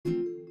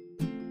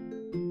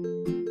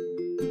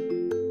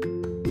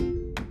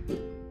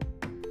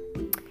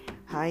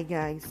Hi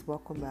guys,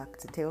 welcome back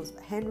to Tales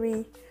by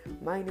Henry.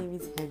 My name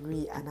is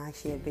Henry and I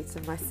share bits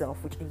of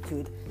myself which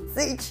include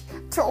sage,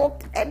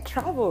 talk and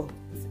travel.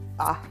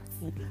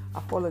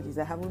 Apologies,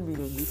 I haven't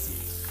been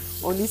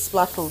on this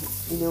platform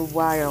in a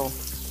while.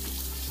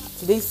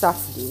 Today's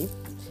Saturday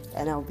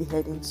and I'll be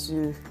heading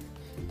to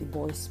the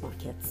boys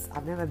markets.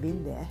 I've never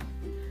been there,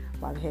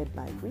 but I've heard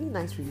really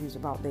nice reviews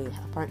about there.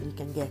 Apparently you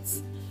can get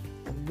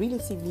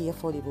relatively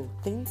affordable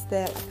things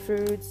there, like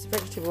fruits,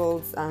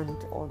 vegetables and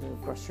all the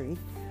grocery,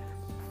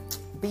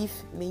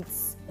 beef,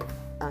 meats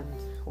and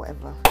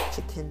whatever,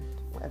 chicken,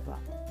 whatever.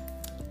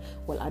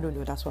 Well, I don't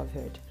know, that's what I've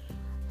heard.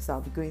 So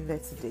I'll be going there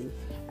today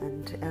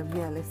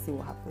and let's see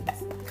what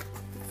happens.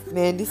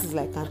 Man, this is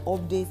like an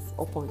update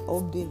upon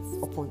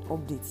updates upon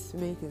updates. So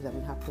many things have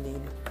been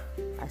happening.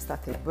 I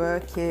started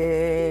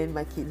working,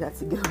 my kids had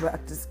to go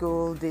back to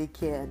school,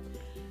 daycare,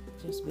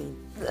 just been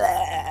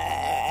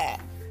I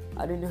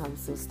don't know how I'm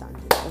still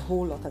standing. A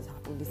whole lot has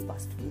happened this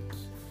past week.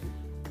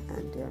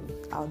 And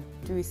I'll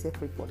do a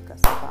separate podcast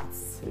about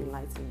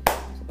enlightening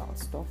about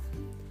stuff.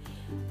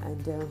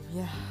 And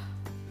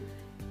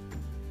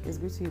it's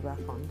good to be back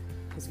on.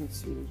 It's good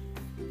to be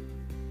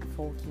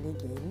talking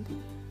again.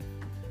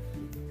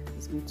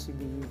 It's good to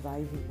be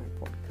reviving my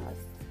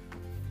podcast.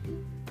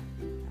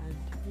 And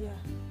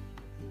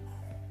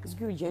it's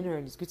good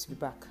generally. It's good to be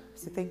back.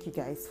 So thank you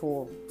guys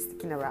for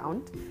sticking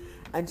around.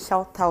 And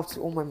shout out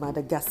to all my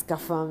Madagascar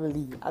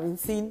family. I've been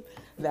seeing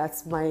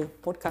that my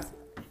podcast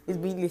is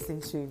being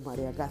listened to in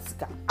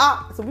Madagascar.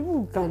 So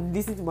people can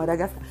listen to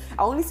Madagascar.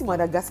 I only see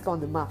Madagascar on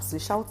the map. So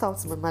shout out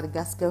to my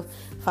Madagascar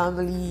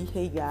family.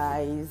 Hey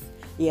guys.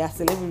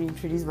 So let me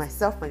reintroduce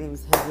myself. My name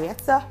is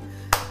Henrietta.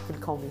 You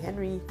can call me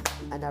Henry.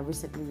 And I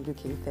recently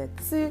relocated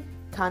to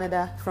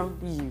Canada from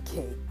the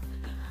UK.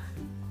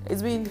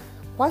 It's been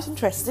quite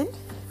interesting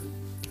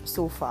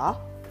so far.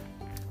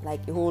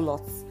 Like a whole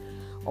lot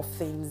of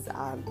things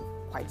are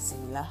quite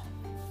similar,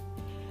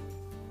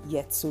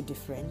 yet so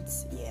different.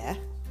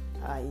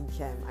 I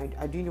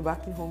do know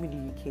back in home in the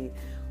UK,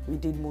 we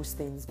did most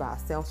things by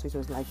ourselves, so it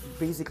was like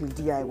basically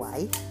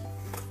DIY.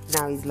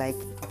 Now it's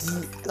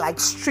like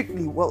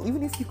strictly, well,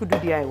 even if you could do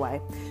DIY,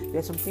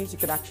 there's some things you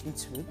could actually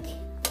tweak.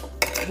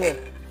 Here,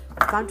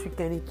 you can't tweak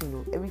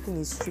anything, everything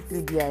is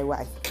strictly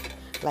DIY,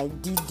 like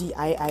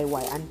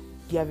DIY, and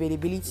the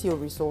availability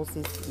of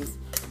resources is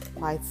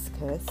quite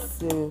scarce,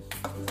 so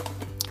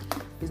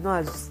it's not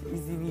as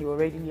easily or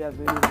readily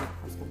available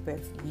as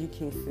compared to the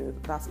UK, so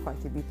that's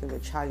quite a bit of a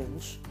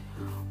challenge.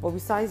 But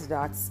besides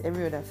that,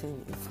 every other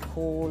thing is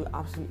cool,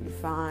 absolutely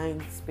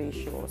fine,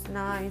 spacious,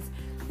 nice.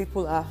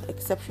 People are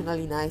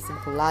exceptionally nice and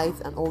polite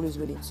and always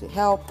willing to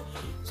help.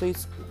 So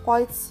it's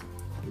quite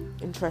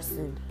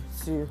interesting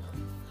to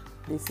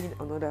be seen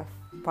on other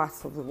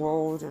parts of the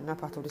world and that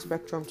part of the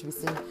spectrum, to be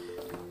seen,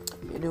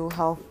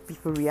 how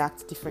people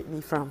react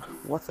differently from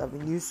what I've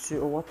been used to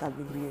or what I've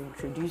been being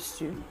introduced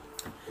to.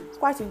 It's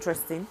quite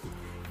interesting.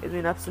 It's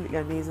been absolutely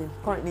amazing.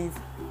 Currently it's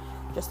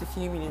just a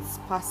few minutes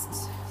past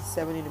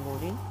 7 in the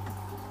morning,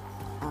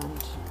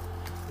 and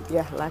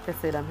like I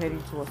said, I'm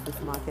heading towards this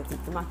market.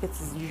 The market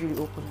is usually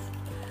open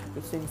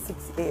between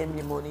 6 a.m. in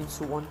the morning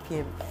to 1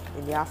 p.m.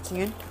 in the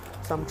afternoon,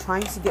 so I'm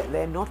trying to get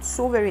there not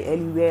so very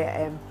early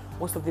where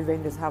most of the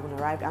vendors haven't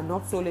arrived, and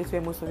not so late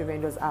where most of the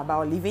vendors are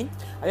about leaving.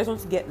 I just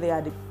want to get there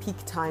at the peak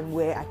time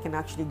where I can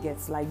actually get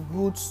like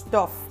good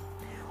stuff.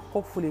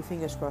 Hopefully,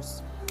 fingers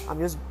crossed. I'm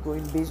just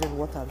going based on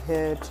what I've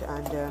heard,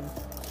 and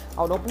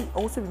I would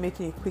also be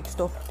making a quick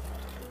stop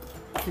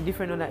to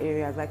different other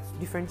areas, like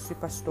different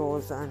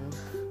superstores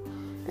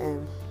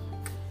and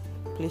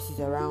places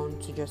around,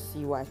 to just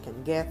see what I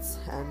can get.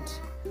 And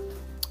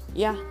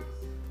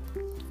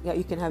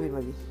you can have it,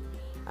 maybe.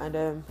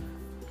 And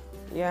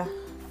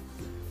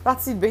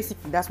that's it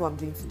basically. That's what I'm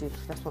doing today.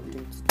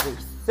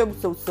 So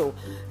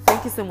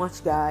thank you so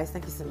much guys.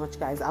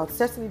 I'll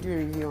certainly do a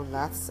review on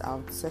that.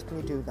 I'll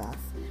certainly do that.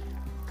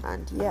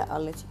 And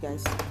I'll let you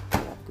guys see how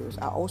that goes.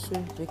 I'll also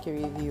make a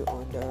review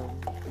on the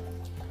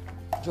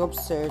job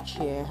search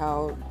here,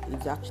 how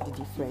it's actually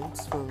different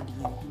from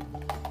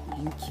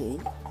the UK.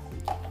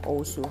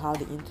 Also how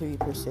the interview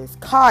process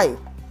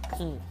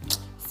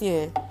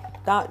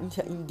that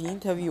in the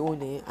interview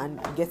only and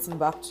getting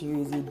back to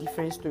you is a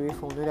different story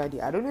from another day.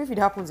 I don't know if it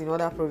happens in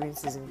other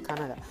provinces in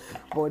Canada,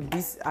 but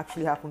this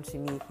actually happened to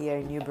me here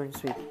in New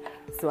Brunswick.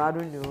 So I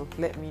don't know,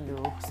 let me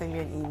know, send me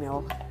an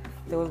email,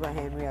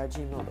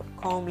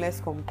 talesbyhenry@gmail.com. Let's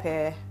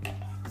compare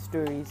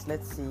stories.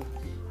 Let's see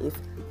if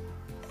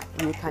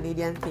it's a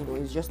Canadian thing or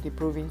it's just a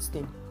province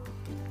thing,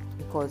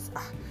 because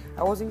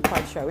I wasn't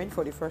quite sure. I went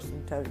for the first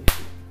interview.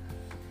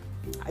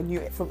 I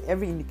knew from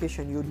every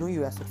indication you know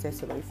you are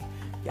successful, if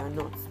you are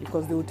not,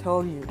 because they will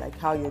tell you like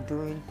how you're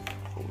doing,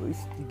 or if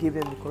you give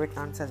them the correct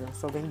answers and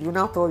so then you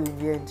now tell you in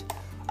the end,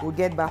 we'll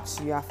get back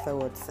to you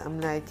afterwards. I'm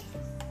like,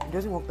 it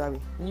doesn't work that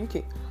way in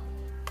UK.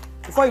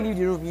 Before you leave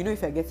the room, you know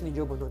if you're getting a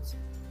job or not.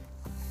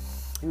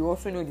 You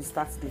also know the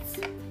start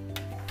date.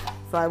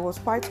 So I was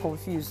quite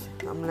confused.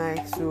 I'm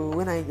like, so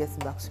when are you getting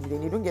back to me?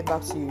 Then you don't get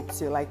back to you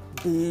till like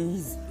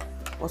days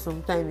or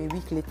sometime a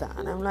week later.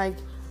 And I'm like,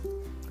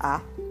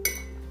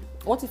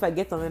 What if I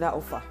get another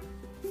offer?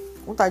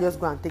 Won't I just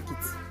go and take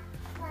it?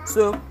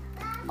 So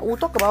we'll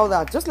talk about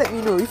that. Just let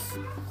me know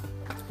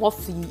what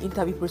the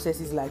interview process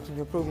is like in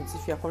your province.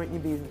 If you are currently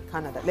based in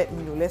Canada, let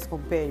me know. Let's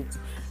compare it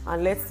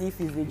and let's see if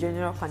it's a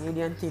general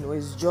Canadian thing or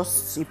it's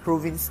just a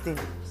province thing.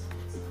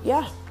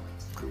 Yeah,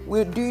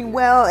 we're doing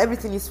well.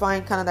 Everything is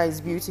fine. Canada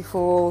is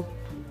beautiful.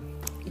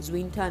 It's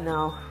winter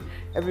now.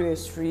 Everywhere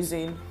is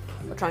freezing.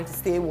 We're trying to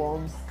stay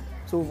warm.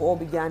 So we've all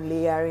began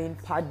layering,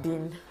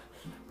 padding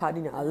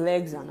our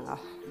legs and our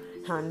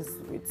hands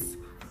with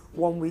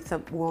warm winter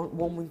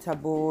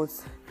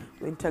boots,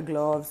 winter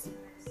gloves,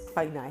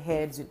 padding our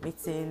heads with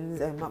mittens,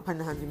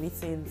 padding our hands with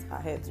mittens,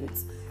 our heads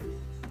with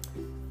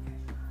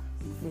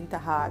winter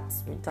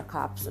hats, winter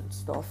caps and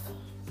stuff.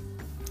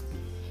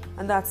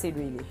 And that's it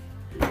really.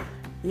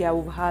 Yeah,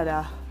 we've had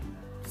a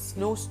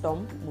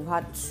snowstorm. We've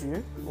had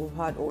 2. We've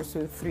had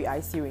also 3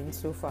 icy rains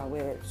so far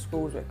where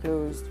schools were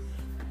closed,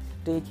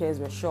 daycares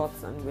were shut,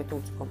 and we're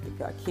told to come pick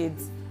our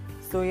kids.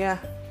 So yeah,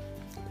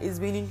 it's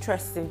been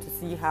interesting to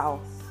see how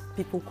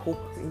people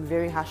cope in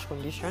very harsh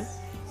conditions,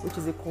 which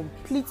is a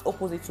complete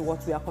opposite to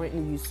what we are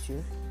currently used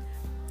to,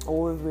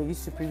 or we were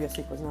used to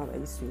previously, because now we're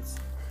used to it.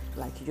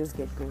 Like, you just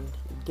get going.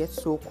 It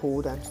gets so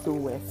cold and so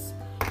wet.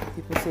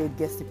 People say it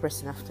gets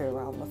depressing after a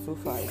while, but so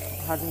far it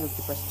hasn't looked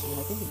depressing.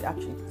 I think it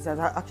has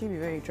actually been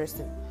very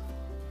interesting.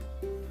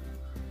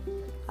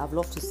 I've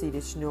loved to see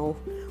the snow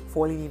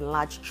falling in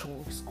large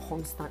chunks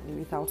constantly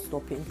without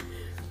stopping.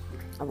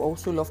 I've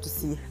also loved to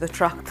see the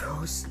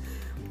tractors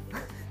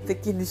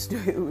taking the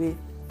snow away.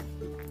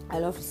 I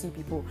love to see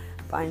people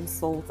buying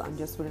salt and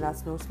just putting that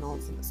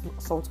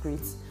salt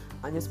grates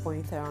and just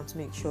pointing it around to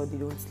make sure they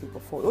don't slip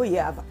or fall. Oh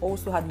yeah, I've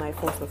also had my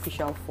first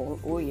official fall.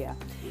 Oh yeah,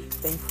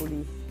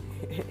 thankfully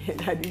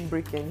I didn't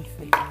break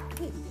anything.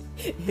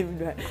 Even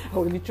though I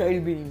was literally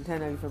bleeding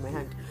internally from my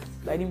hand,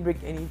 but I didn't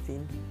break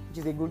anything, which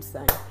is a good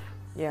sign.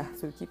 Yeah,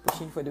 so we keep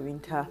pushing for the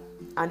winter,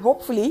 and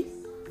hopefully,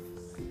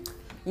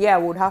 yeah,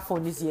 we'll have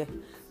fun this year.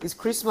 It's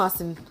Christmas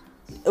in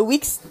a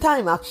week's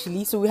time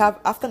actually, so we have,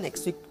 after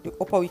next week, the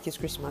upper week is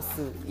Christmas.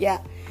 So yeah,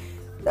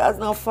 that's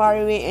not far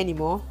away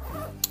anymore.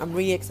 I'm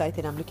really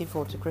excited. I'm looking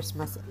forward to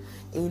Christmas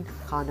in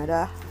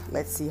Canada.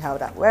 Let's see how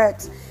that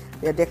works.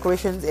 There are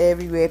decorations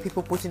everywhere,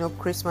 people putting up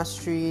Christmas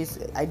trees.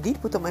 I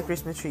did put up my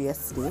Christmas tree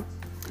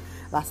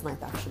last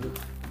night actually,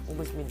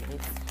 almost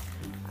midnight.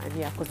 And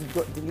yeah, because it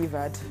got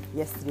delivered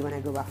yesterday when I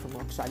go back from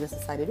work, so I just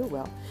decided, oh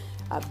well,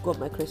 I've got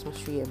my Christmas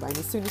tree here, but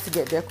I still need to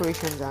get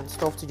decorations and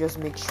stuff to just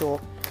make sure,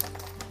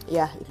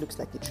 yeah, it looks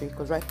like a tree.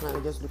 Because right now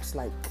it just looks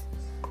like,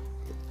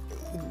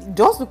 it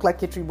does look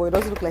like a tree, but it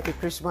doesn't look like a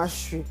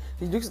Christmas tree.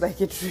 It looks like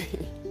a tree.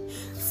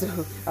 So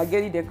I'll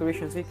get the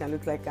decorations so it can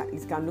look like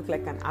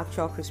an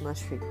actual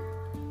Christmas tree.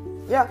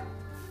 Yeah,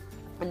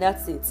 and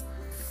that's it.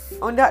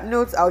 On that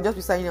note, I'll just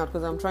be signing out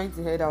because I'm trying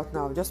to head out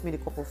now. I've just made a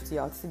cup of tea.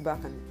 I'll sit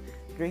back and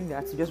drink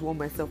that to just warm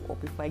myself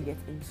up before I get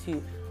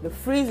into the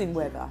freezing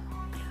weather.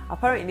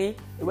 Apparently,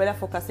 the weather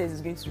forecast says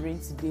it's going to rain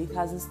today. It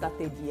hasn't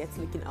started yet,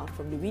 looking out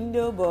from the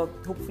window, but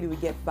hopefully we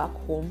get back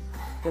home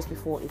just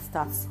before it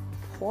starts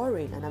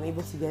pouring and I'm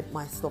able to get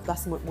my stuff.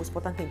 That's the most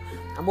important thing.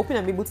 I'm hoping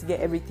I'm able to get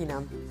everything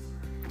I'm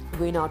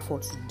going out for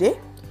today.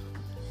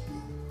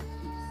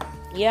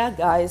 Yeah,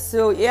 guys.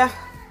 So yeah,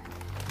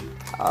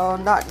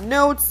 on that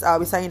note, I'll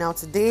be signing out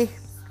today.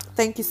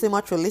 Thank you so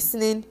much for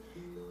listening.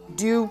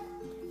 Do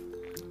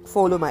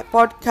follow my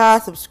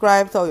podcast,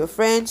 subscribe, tell your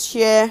friends,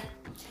 share,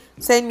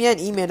 send me an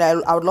email.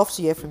 I would love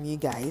to hear from you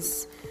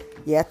guys.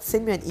 Yeah,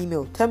 send me an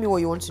email. Tell me what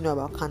you want to know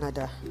about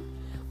Canada.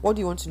 What do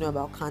you want to know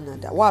about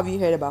Canada? What have you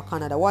heard about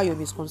Canada? What are your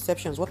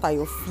misconceptions? What are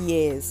your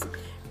fears?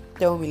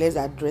 Tell me, let's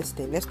address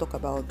them. Let's talk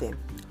about them.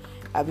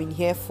 I've been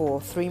here for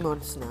 3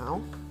 months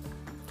now.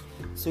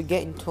 So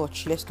get in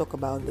touch. Let's talk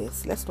about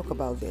this.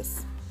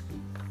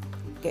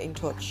 Get in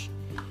touch.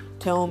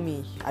 Tell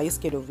me, are you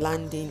scared of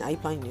landing? Are you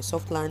planning a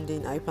soft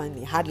landing? Are you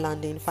planning a hard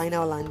landing?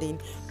 Final landing?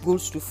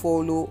 Goals to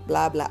follow?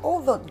 Blah, blah.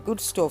 All that good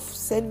stuff.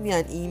 Send me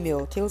an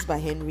email.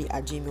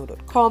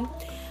 talesbyhenry@gmail.com.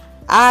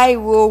 I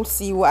will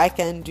see what I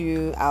can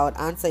do. I'll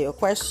answer your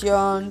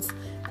questions.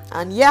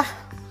 And yeah,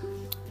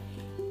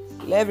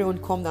 let everyone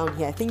come down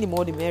here. I think the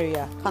more the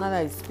merrier. Canada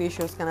is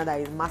spacious. Canada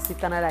is massive.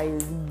 Canada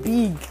is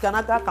big.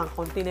 Canada can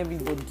contain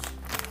everybody.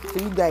 So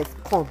you guys,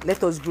 come.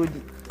 Let's grow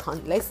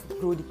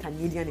the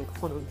Canadian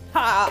economy.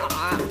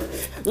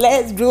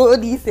 Let's grow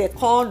this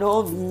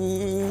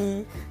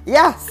economy.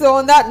 Yeah, so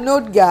on that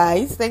note,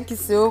 guys, thank you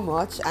so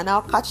much, and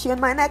I'll catch you in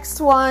my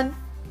next one.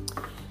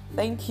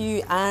 Thank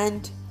you,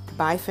 and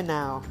bye for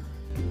now.